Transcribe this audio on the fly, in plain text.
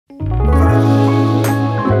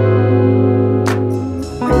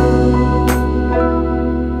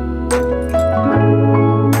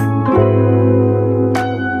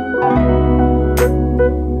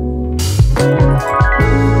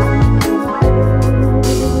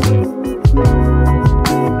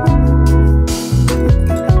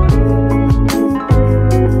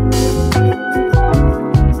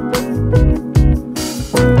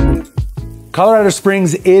Colorado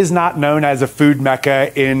Springs is not known as a food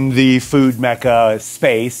mecca in the food mecca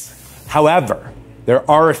space. However, there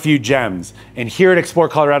are a few gems. And here at Explore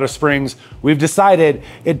Colorado Springs, we've decided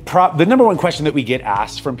the number one question that we get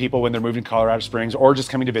asked from people when they're moving to Colorado Springs or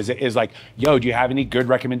just coming to visit is like, yo, do you have any good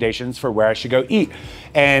recommendations for where I should go eat?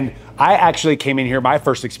 And I actually came in here, my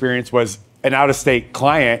first experience was an out-of-state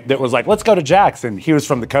client that was like, let's go to Jack's, and he was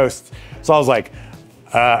from the coast. So I was like,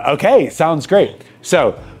 okay, sounds great.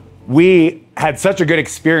 So we had such a good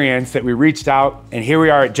experience that we reached out, and here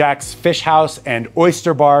we are at Jack's Fish House and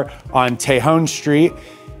Oyster Bar on Tejon Street.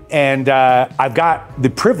 And I've got the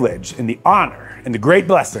privilege and the honor and the great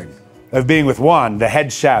blessing of being with Juan, the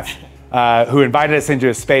head chef, who invited us into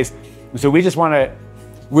his space. And so we just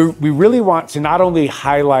we really want to not only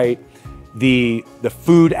highlight the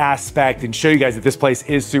food aspect and show you guys that this place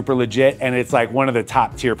is super legit and it's like one of the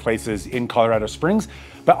top tier places in Colorado Springs,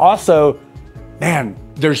 but also, man,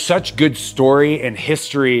 there's such good story and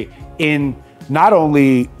history in not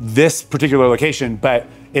only this particular location, but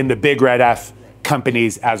in the Big Red F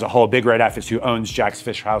companies as a whole. Big Red F is who owns Jack's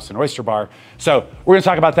Fish House and Oyster Bar. So we're gonna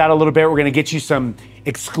talk about that a little bit. We're gonna get you some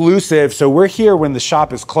exclusive. So we're here when the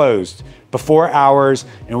shop is closed, before hours,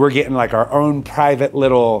 and we're getting like our own private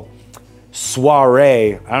little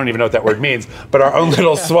soiree. I don't even know what that word means, but our own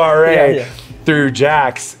little soiree through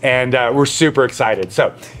Jack's, and we're super excited.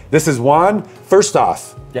 So this is Juan. First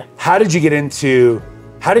off, how did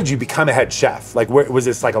you become a head chef? Like, was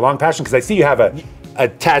this like a long passion? Because I see you have a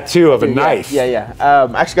tattoo of a knife. I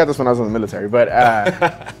actually got this when I was in the military, but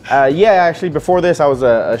actually before this I was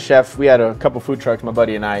a chef. We had a couple food trucks, my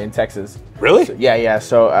buddy and I, in Texas. Really? So,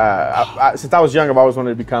 so since I was young, I've always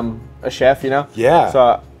wanted to become a chef, you know? Yeah.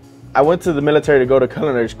 So I went to the military to go to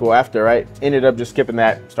culinary school after, right? Ended up just skipping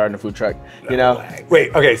that, starting a food truck, you know?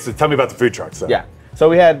 Wait, okay, so tell me about the food trucks. So. Yeah, so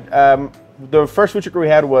we had, the first food truck we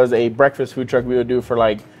had was a breakfast food truck we would do for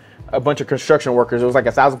like a bunch of construction workers. It was like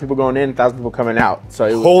 1,000 people going in, 1,000 people coming out. So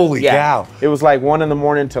it was, holy cow. It was like 1 in the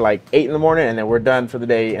morning to like 8 in the morning, and then we're done for the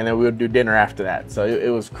day, and then we would do dinner after that. So it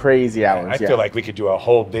was crazy hours. I feel like we could do a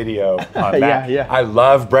whole video on that. Yeah. I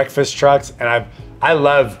love breakfast trucks, and I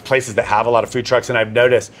love places that have a lot of food trucks, and I've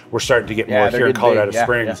noticed we're starting to get more here in Colorado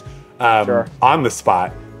Springs. Sure. On the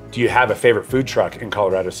spot, do you have a favorite food truck in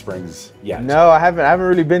Colorado Springs yet? No, I haven't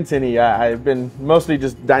really been to any. I've been mostly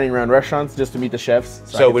just dining around restaurants just to meet the chefs.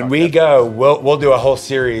 So when we go, we'll do a whole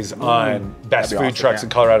series on best food trucks in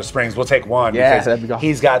Colorado Springs. We'll take one because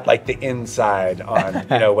he's got like the inside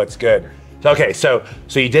on what's good. So,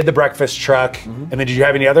 so you did the breakfast truck, and then did you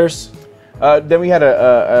have any others? Then we had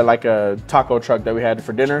a taco truck that we had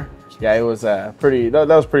for dinner. Yeah, it was that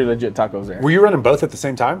was pretty legit tacos there. Were you running both at the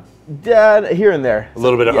same time? Yeah, here and there. A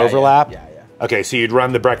little bit of overlap? Yeah. Okay, so you'd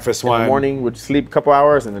run the breakfast one. In the morning, would sleep a couple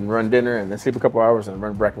hours and then run dinner, and then sleep a couple hours and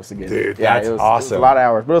run breakfast again. Dude, that's awesome. It was a lot of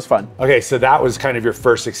hours, but it was fun. Okay, so that was kind of your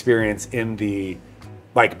first experience in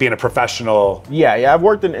like being a professional. Yeah, I've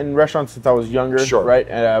worked in restaurants since I was younger, sure. Right?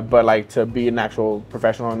 But like to be an actual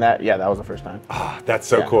professional in that, that was the first time. That's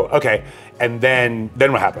so cool. Okay, and then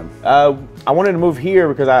what happened? I wanted to move here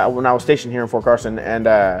because when I was stationed here in Fort Carson,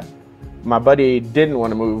 and my buddy didn't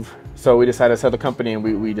want to move, so we decided to sell the company, and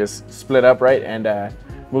we just split up, right? And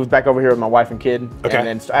moved back over here with my wife and kid. Okay. And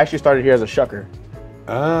then I actually started here as a shucker.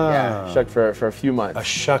 Oh. Yeah, shucked for a few months. A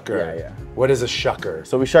shucker. Yeah. What is a shucker?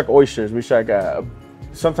 So we shuck oysters. We shuck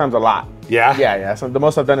sometimes a lot. Yeah? Yeah. So the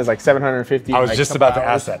most I've done is like 750. I was just about to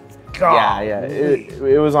ask that. God. Yeah.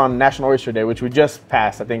 It was on National Oyster Day, which we just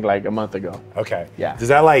passed, I think, like a month ago. Okay. Yeah. Does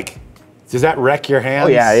that wreck your hands? Oh,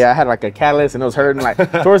 yeah. I had like a catalyst and it was hurting. Like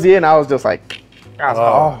towards the end, I was just like,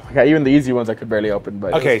 oh my God. Even the easy ones I could barely open,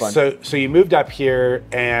 but okay, it was fun. so you moved up here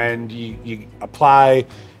and you apply,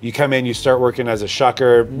 you come in, you start working as a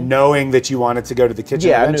shucker, knowing that you wanted to go to the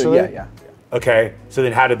kitchen eventually? I knew, yeah. Okay, so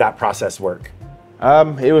then how did that process work?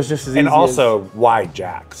 It was just as easy. And also, why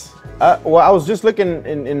Jack's? Well, I was just looking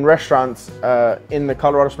in restaurants in the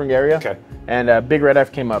Colorado Spring area. Okay. And Big Red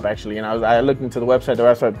F came up actually, and I looked into the website. The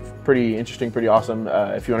website pretty interesting, pretty awesome.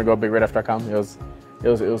 If you want to go bigredf.com, it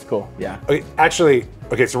was cool. Yeah. Okay, actually,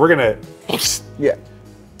 so we're gonna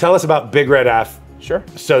tell us about Big Red F. Sure.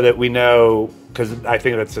 So that we know, because I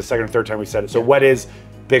think that's the second or third time we said it. So what is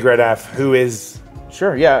Big Red F? Who is?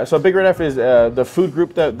 Sure, yeah. So Big Red F is the food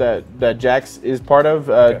group that Jack's is part of.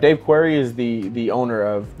 Dave Query is the owner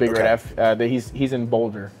of Big Red F. He's in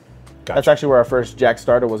Boulder. Gotcha. That's actually where our first Jack's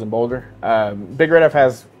started, was in Boulder. Big Red F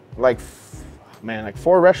has like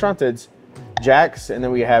 4 restaurants. It's Jack's, and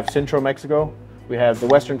then we have Central Mexico. we have the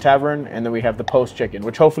Western Tavern, and then we have the Post Chicken,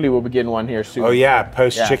 which hopefully we'll be getting one here soon. Oh yeah,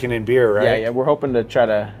 Post Chicken and beer, right? Yeah, yeah. We're hoping to try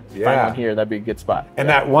to find one here. That'd be a good spot. And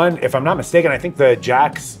that one, if I'm not mistaken, I think the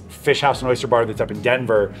Jack's Fish House and Oyster Bar that's up in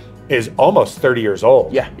Denver is almost 30 years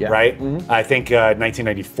old. Yeah, yeah. Right? I think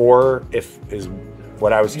 1994 is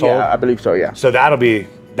what I was told. Yeah, I believe so, yeah. So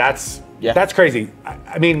that's crazy.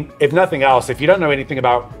 I mean, if nothing else, if you don't know anything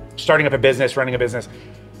about starting up a business, running a business,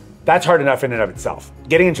 that's hard enough in and of itself.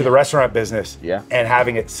 Getting into the restaurant business and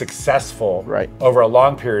having it successful over a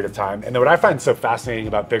long period of time. And then what I find so fascinating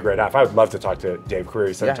about Big Red F, I would love to talk to Dave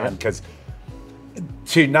Query sometime, because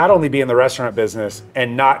to not only be in the restaurant business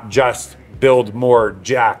and not just build more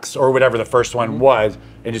Jacks or whatever the first one was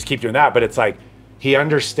and just keep doing that, but it's like he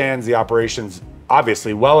understands the operations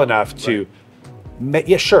obviously well enough to,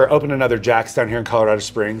 open another Jack's down here in Colorado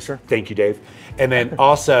Springs. Sure. Thank you, Dave. And then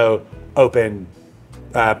also open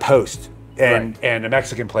Post and a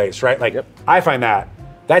Mexican place, right? Like I find that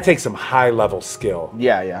takes some high level skill.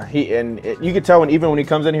 Yeah, yeah. You could tell even when he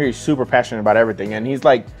comes in here, he's super passionate about everything, and he's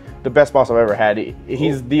like the best boss I've ever had.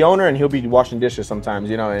 He's the owner, and he'll be washing dishes sometimes,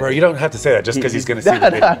 you know. Bro, you don't have to say that just because he's going to see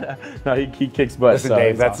the video. No, he kicks butt. Listen,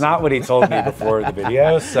 Dave, that's not what he told me before the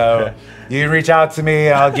video. So you can reach out to me.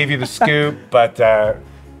 I'll give you the scoop, but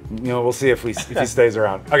we'll see if he stays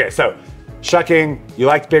around. Okay, so shucking, you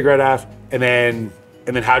liked Big Red F, and then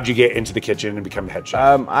how'd you get into the kitchen and become the head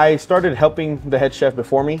chef? I started helping the head chef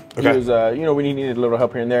before me. Okay. He was, we needed a little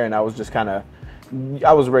help here and there, and I was just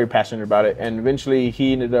I was very passionate about it. And eventually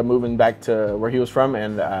he ended up moving back to where he was from,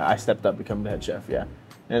 and I stepped up, become the head chef,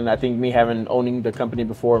 And I think me owning the company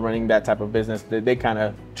before, running that type of business, they kind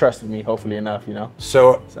of trusted me, hopefully enough,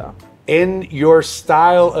 So in your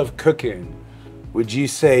style of cooking, would you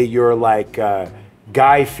say you're like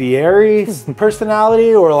Guy Fieri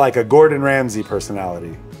personality or like a Gordon Ramsay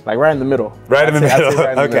personality? Like right in the middle. Right in the middle.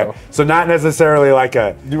 Okay. So not necessarily like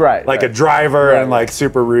a driver and like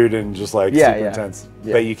super rude and just like super intense.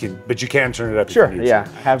 Yeah. But you can turn it up. Sure. Yeah.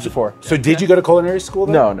 I have before. So did you go to culinary school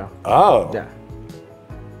then? No, no. Oh. Yeah.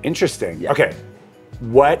 Interesting. Yeah. Okay.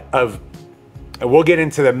 We'll get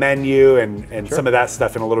into the menu and some of that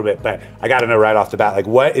stuff in a little bit, but I got to know right off the bat, like,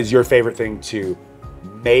 what is your favorite thing to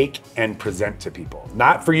make and present to people?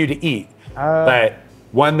 Not for you to eat, but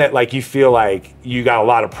one that like you feel like you got a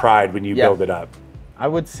lot of pride when you build it up. I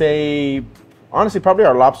would say, honestly, probably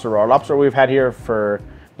our lobster roll. Our lobster roll we've had here for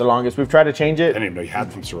the longest. We've tried to change it. I didn't even know you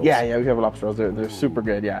had lobster rolls. Yeah, we have lobster rolls. They're super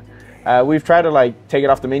good, we've tried to like take it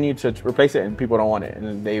off the menu to replace it, and people don't want it,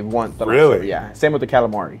 and they want the lobster. Really? Yeah. Same with the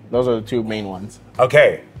calamari. Those are the two main ones.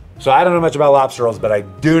 Okay, so I don't know much about lobster rolls, but I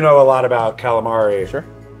do know a lot about calamari. Sure.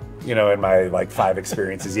 In my like 5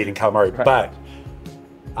 experiences eating calamari, but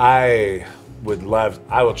I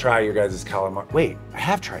will try your guys' calamari. Wait, I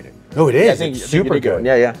have tried it. No, it is. It's super good.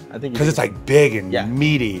 Yeah. I think because it's like big and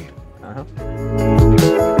meaty. Uh-huh.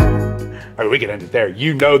 All right, we can end it there.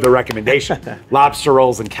 You know the recommendation: lobster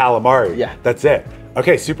rolls and calamari. Yeah, that's it.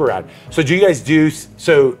 Okay, super rad. So do you guys do?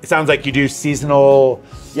 So it sounds like you do seasonal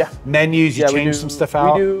menus. You change some stuff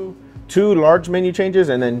out. We do 2 large menu changes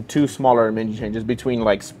and then 2 smaller menu changes between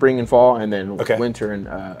like spring and fall, and then winter and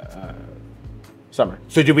summer.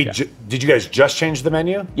 So did you guys just change the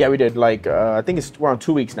menu? Yeah, we did. Like I think we're on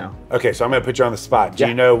 2 weeks now. Okay, so I'm gonna put you on the spot. Do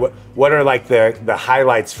you know what are like the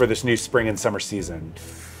highlights for this new spring and summer season?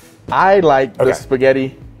 I like the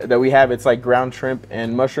spaghetti that we have. It's like ground shrimp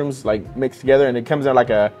and mushrooms like mixed together, and it comes out like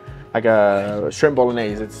a shrimp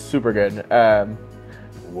bolognese. It's super good. I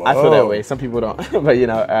feel that way. Some people don't,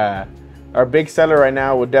 but our big seller right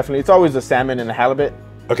now would definitely, it's always the salmon and the halibut.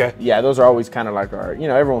 Okay. Yeah, those are always kind of like our,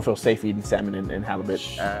 everyone feels safe eating salmon and halibut.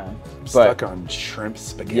 Stuck on shrimp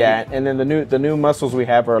spaghetti. Yeah, and then the new mussels we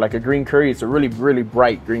have are like a green curry. It's a really, really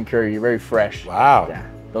bright green curry, very fresh. Wow. Yeah,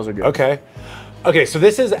 those are good. Okay, so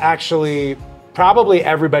this is actually probably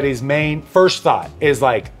everybody's main first thought is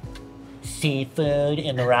like seafood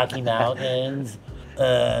in the Rocky Mountains.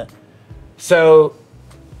 So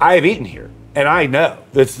I've eaten here. And I know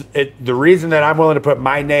the reason that I'm willing to put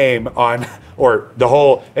my name on, or the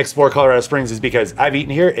whole Explore Colorado Springs, is because I've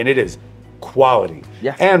eaten here and it is quality.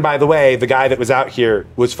 Yeah. And by the way, the guy that was out here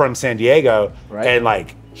was from San Diego, and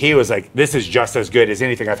like he was like, "This is just as good as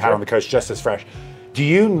anything I've had on the coast, just as fresh." Do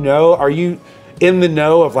you know? Are you in the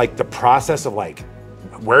know of like the process of like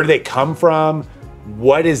where do they come from?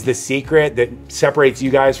 What is the secret that separates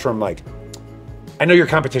you guys from like? I know your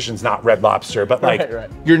competition's not Red Lobster, but like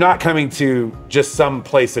you're not coming to just some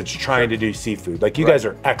place that's trying to do seafood. Like you guys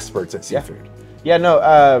are experts at seafood. Yeah,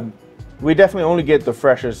 no, we definitely only get the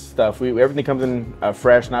freshest stuff. Everything comes in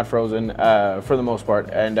fresh, not frozen, for the most part,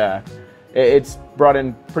 and it's brought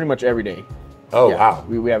in pretty much every day. Oh, Yeah, wow.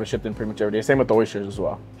 We have it shipped in pretty much every day. Same with the oysters as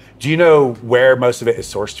well. Do you know where most of it is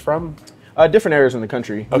sourced from? Different areas in the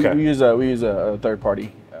country. Okay. We use a third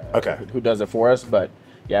party. Okay. Who does it for us? But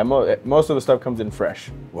yeah, most of the stuff comes in fresh.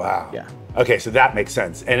 Wow. Yeah. Okay, so that makes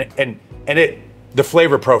sense, and the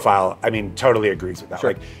flavor profile, I mean, totally agrees with that.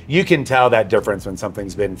 Sure. Like, you can tell that difference when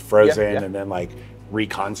something's been frozen Yeah. and then like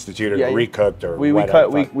reconstituted Yeah, or yeah. recooked or We whatever.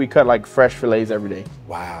 we cut like fresh fillets every day.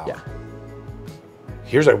 Wow. Yeah.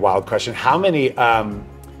 Here's a wild question: how many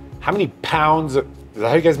pounds? Is that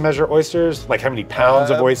how you guys measure oysters? Like how many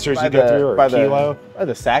pounds of oysters By you go through, or by a kilo? By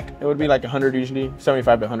the sack, it would be like 100 usually,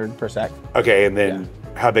 75 to 100 per sack. Okay, and then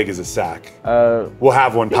how big is a sack? Uh, We'll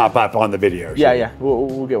have one pop up on the video. yeah, so- yeah,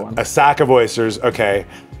 we'll get one. A sack of oysters, okay.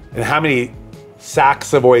 And how many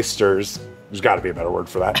sacks of oysters? There's got to be a better word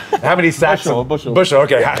for that. How many sacks Bushel, of bushel. Bushel,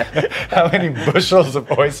 okay. How many bushels of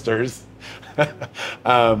oysters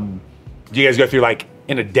do you guys go through, like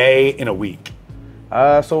in a day, in a week?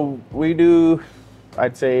 So we do,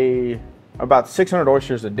 I'd say about 600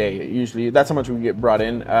 oysters a day. Usually, that's how much we get brought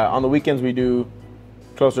in. On the weekends, we do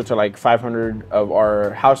closer to like 500 of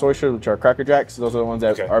our house oysters, which are Cracker Jacks. Those are the ones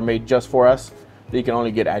that Okay. are made just for us, that you can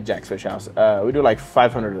only get at Jack's Fish House. We do like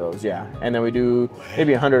 500 of those, yeah. And then we do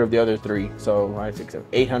maybe 100 of the other three. So I think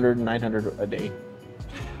 800, 900 a day.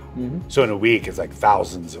 So in a week, it's like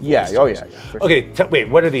thousands of Yeah, oysters. oh yeah. For sure. Okay, wait,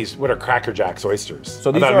 what are these? What are Cracker Jack's oysters? So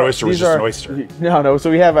I these thought are, an oyster was these just are- an oyster. No.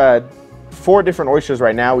 So we have 4 different oysters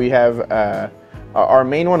right now. We have our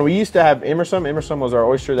main one. We used to have Immerse. Immerse was our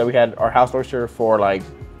oyster that we had, our house oyster for like,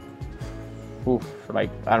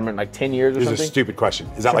 I don't know, like 10 years or This is something. a stupid question.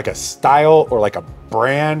 Is that like a style or like a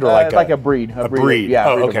brand or like a breed. A breed. Yeah.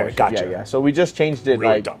 Oh, breed of okay, oyster. gotcha. Yeah. So we just changed it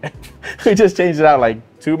Really like dumb. we just changed it out like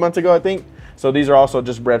 2 months ago, I think. So these are also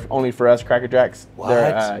just bred only for us, Cracker Jacks. What?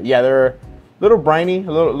 They're a little briny,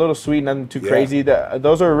 a little sweet, nothing too crazy.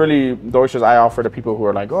 Those are really the oysters I offer to people who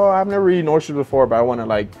are like, oh, I've never eaten oysters before, but I want to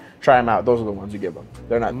like try them out. Those are the ones you give them.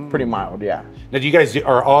 They're not pretty mild, yeah. Now, do you guys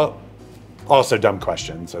are all also dumb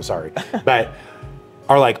question, so sorry, but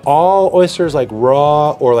are like all oysters like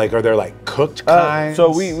raw or like are there like cooked kinds?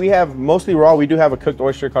 So we have mostly raw. We do have a cooked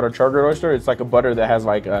oyster called a charred oyster. It's like a butter that has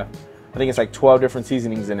like I think it's like 12 different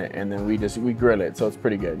seasonings in it, and then we grill it, so it's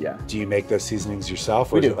pretty good. Yeah. Do you make those seasonings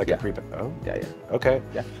yourself, or We is do, it like yeah. a pre? Oh, Yeah. okay.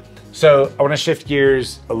 Yeah. So I want to shift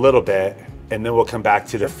gears a little bit, and then we'll come back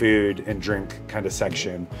to the food and drink kind of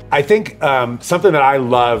section. I think something that I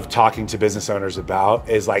love talking to business owners about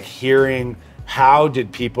is like hearing how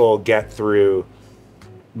did people get through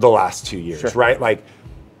the last 2 years, Sure. right? Like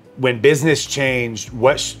when business changed,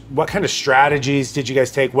 what kind of strategies did you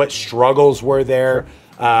guys take? What struggles were there?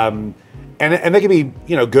 And they could be,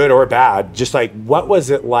 good or bad. Just like, what was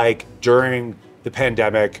it like during the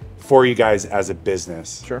pandemic for you guys as a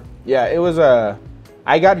business? Sure. Yeah, it was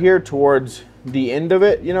I got here towards the end of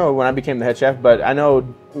it, when I became the head chef, but I know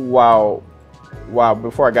while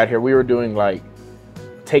before I got here, we were doing like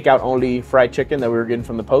takeout only fried chicken that we were getting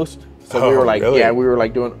from the post. So we Oh, were like, really? we were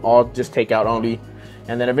like doing all just takeout only.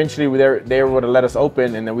 And then eventually they were able to let us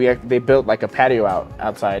open, and then they built like a patio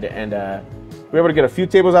outside, and we were able to get a few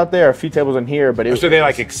tables out there, a few tables in here, but it was So they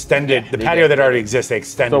like extended the they patio did. that already exists. They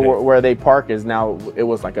extended so it. where they park is now, it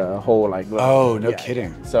was like a whole like Oh, no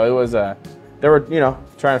kidding. So it was they were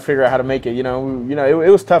trying to figure out how to make it. It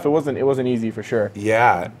was tough. It wasn't easy for sure.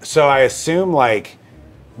 Yeah. So I assume like,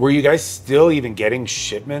 were you guys still even getting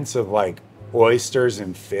shipments of like oysters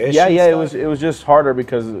and fish? Yeah, and yeah. stuff? It was just harder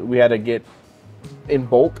because we had to get in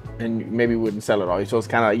bulk, and maybe we wouldn't sell it all. So it's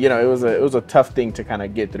kind of it was a tough thing to kind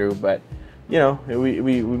of get through, but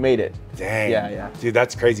we made it. Dang. Yeah. Dude,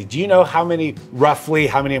 that's crazy. Do you know roughly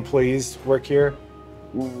how many employees work here?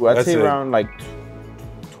 Ooh, I'd That's say a- around like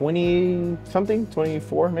 20 something,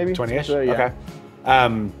 24 maybe. 20-ish? So, yeah. Okay.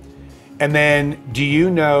 And then do you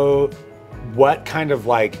know what kind of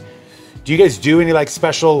like, do you guys do any like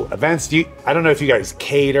special events? I don't know if you guys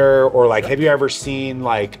cater or like, have you ever seen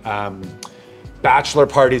like bachelor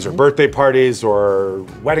parties or birthday parties or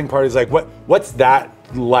wedding parties? Like what's that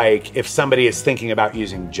like if somebody is thinking about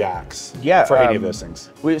using Jack's for any of those things?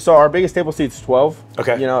 So our biggest table seat's 12.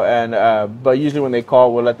 Okay. And but usually when they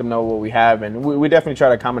call, we'll let them know what we have, and we definitely try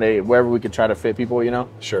to accommodate wherever we could try to fit people.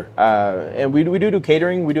 Sure. And we do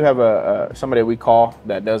catering. We do have somebody we call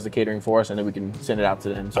that does the catering for us, and then we can send it out to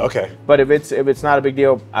them. So, Okay. But if it's not a big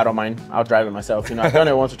deal, I don't mind. I'll drive it myself. I've done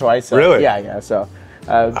it once or twice. So, Really? Yeah. So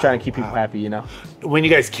trying to keep people happy. When you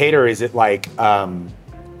guys cater, is it like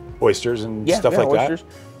oysters and stuff like oysters. that?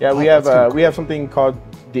 Yeah, we that's kinda have something called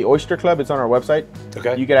the Oyster Club. It's on our website.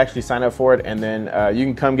 Okay. You can actually sign up for it, and then you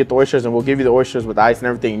can come get the oysters, and we'll give you the oysters with ice and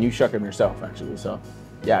everything, and you shuck them yourself, actually. So,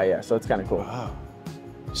 yeah. So it's kind of cool. Wow.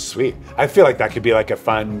 Sweet. I feel like that could be like a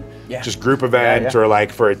fun, just group event or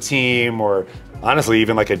like for a team or honestly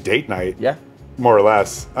even like a date night. Yeah. More or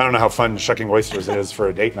less. I don't know how fun shucking oysters is for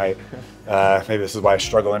a date night. Maybe this is why I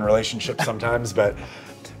struggle in relationships sometimes. But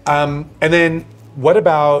and then what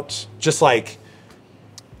about just like,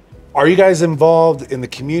 are you guys involved in the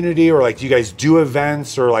community, or like do you guys do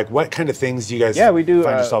events, or like what kind of things do you guys we do,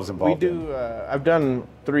 find yourselves involved in? We do. I've done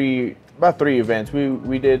about three events.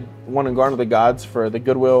 We did one in Garden of the Gods for the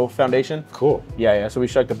Goodwill Foundation. Cool. Yeah. So we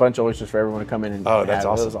shucked a bunch of oysters for everyone to come in and that's have.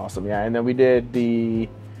 awesome. It was awesome. Yeah. And then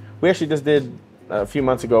we actually just did a few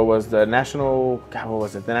months ago was the national. God, what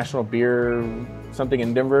was it? The national beer something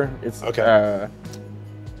in Denver. It's okay.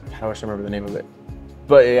 I wish I remember the name of it.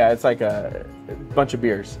 But yeah, it's like a bunch of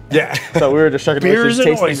beers. Yeah. So we were just shucking beers and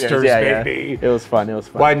tasting oysters, beers. baby. It was fun. It was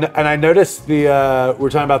fun. Well, and I noticed we're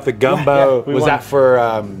talking about the gumbo. Was that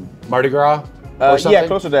for Mardi Gras? Or something? Yeah,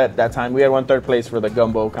 closer to that time. We had won third place for the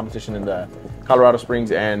gumbo competition in the Colorado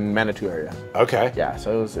Springs and Manitou area. Okay. Yeah,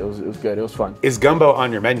 so it was good. It was fun. Is gumbo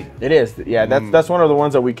on your menu? It is. Yeah, that's one of the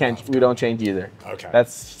ones that we don't change either. Okay.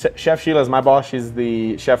 That's Chef Sheila's my boss. She's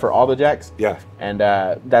the chef for all the Jacks. Yeah. And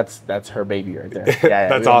that's her baby right there. Yeah,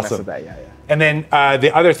 that's awesome. Yeah. And then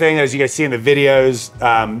the other thing, as you guys see in the videos,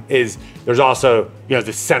 is there's also,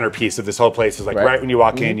 the centerpiece of this whole place is like right when you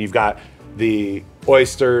walk in, you've got the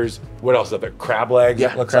oysters. What else is up there? Crab legs,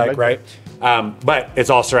 it looks like, right? But it's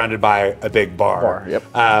all surrounded by a big bar. Yep.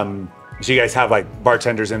 So you guys have like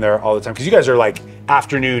bartenders in there all the time, because you guys are like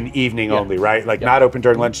afternoon, evening only, right? Like not open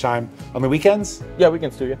during lunchtime. On the weekends? Yeah,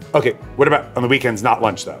 weekends too, yeah. Okay, what about on the weekends, not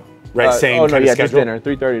lunch though? Right, same kind of schedule? just dinner,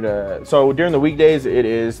 3:30 to. So during the weekdays it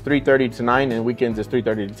is 3:30 to 9, and weekends is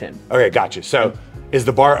 3:30 to 10. Okay, gotcha. So is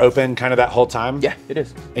the bar open kind of that whole time? Yeah, it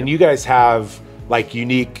is. And you guys have like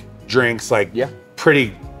unique drinks, like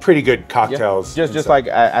pretty good cocktails. Yeah. Just like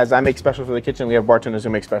as I make specials for the kitchen, we have bartenders who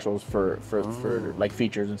make specials for like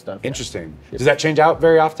features and stuff. Interesting. Does that change out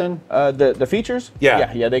very often? The features?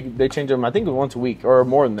 Yeah. They change them. I think once a week or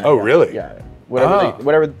more than that. Oh, really? Yeah.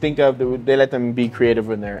 Whatever they think of, they let them be creative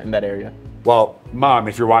in that area. Well, Mom,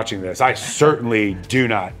 if you're watching this, I certainly do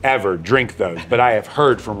not ever drink those, but I have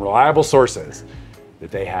heard from reliable sources that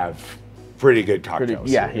they have pretty good cocktails.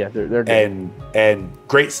 They're good. And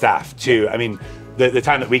great staff too. I mean, the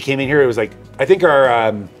time that we came in here, it was like, I think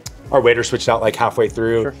our waiter switched out like halfway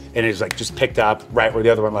through, and it was like just picked up right where the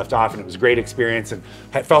other one left off, and it was a great experience. And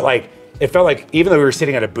it felt like even though we were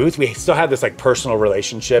sitting at a booth, we still had this like personal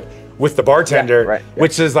relationship with the bartender,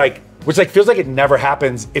 which feels like it never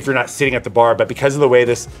happens if you're not sitting at the bar. But because of the way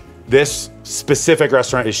this specific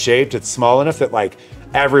restaurant is shaped, it's small enough that like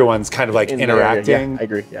everyone's kind of like interacting. I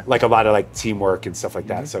agree. Yeah. Like a lot of like teamwork and stuff like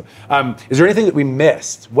that. So, is there anything that we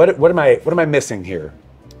missed? What am I missing here?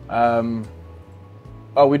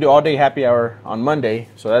 We do all day happy hour on Monday,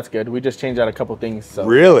 so that's good. We just changed out a couple things. So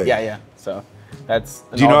really? Yeah. So that's.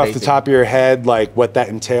 Do you know off the top of your head like what that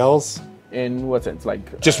entails? In what sense?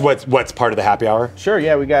 Like just what's part of the happy hour? Sure.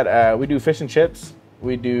 Yeah, we do fish and chips.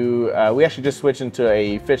 We do. We actually just switched into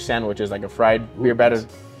a fish sandwich, is like a fried beer battered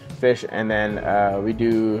fish, and then we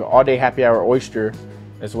do all day happy hour oyster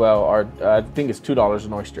as well. I think it's $2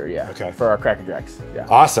 an oyster. Yeah. Okay. For our Cracker Jacks. Yeah.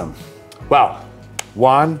 Awesome. Well,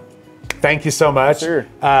 Juan, thank you so much. Sure.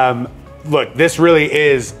 Look, this really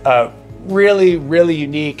is a really, really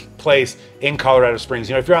unique place in Colorado Springs.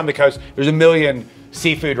 If you're on the coast, there's a million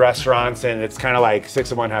seafood restaurants, and it's kind of like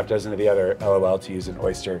 6 of one, half dozen of the other, LOL, to use an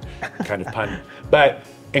oyster kind of pun. But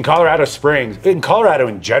in Colorado Springs, in Colorado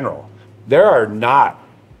in general, there are not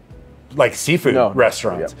like seafood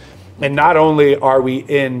restaurants. Yeah. And not only are we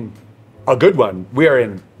in a good one, we are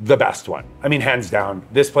in the best one. I mean, hands down.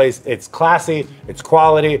 This place, it's classy, it's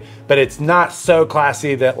quality, but it's not so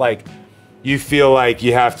classy that like you feel like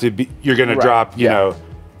you're gonna drop, you know,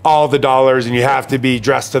 all the dollars and you have to be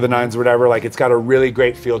dressed to the nines or whatever. Like, it's got a really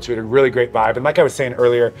great feel to it, a really great vibe. And like I was saying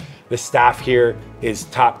earlier, the staff here is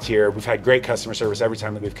top tier. We've had great customer service every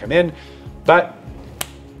time that we've come in. But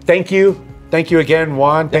thank you. Thank you again,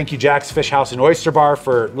 Juan. Thank you, Jack's Fish House and Oyster Bar,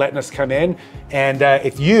 for letting us come in. And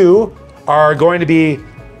if you are going to be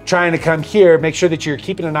trying to come here, make sure that you're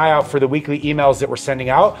keeping an eye out for the weekly emails that we're sending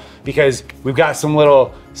out, because we've got some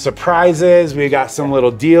little surprises. We've got some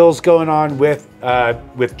little deals going on with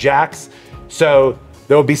Jack's. So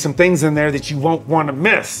there'll be some things in there that you won't want to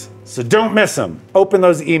miss. So don't miss them. Open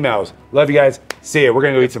those emails. Love you guys. See ya. We're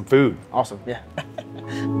going to go eat some food. Awesome. Yeah.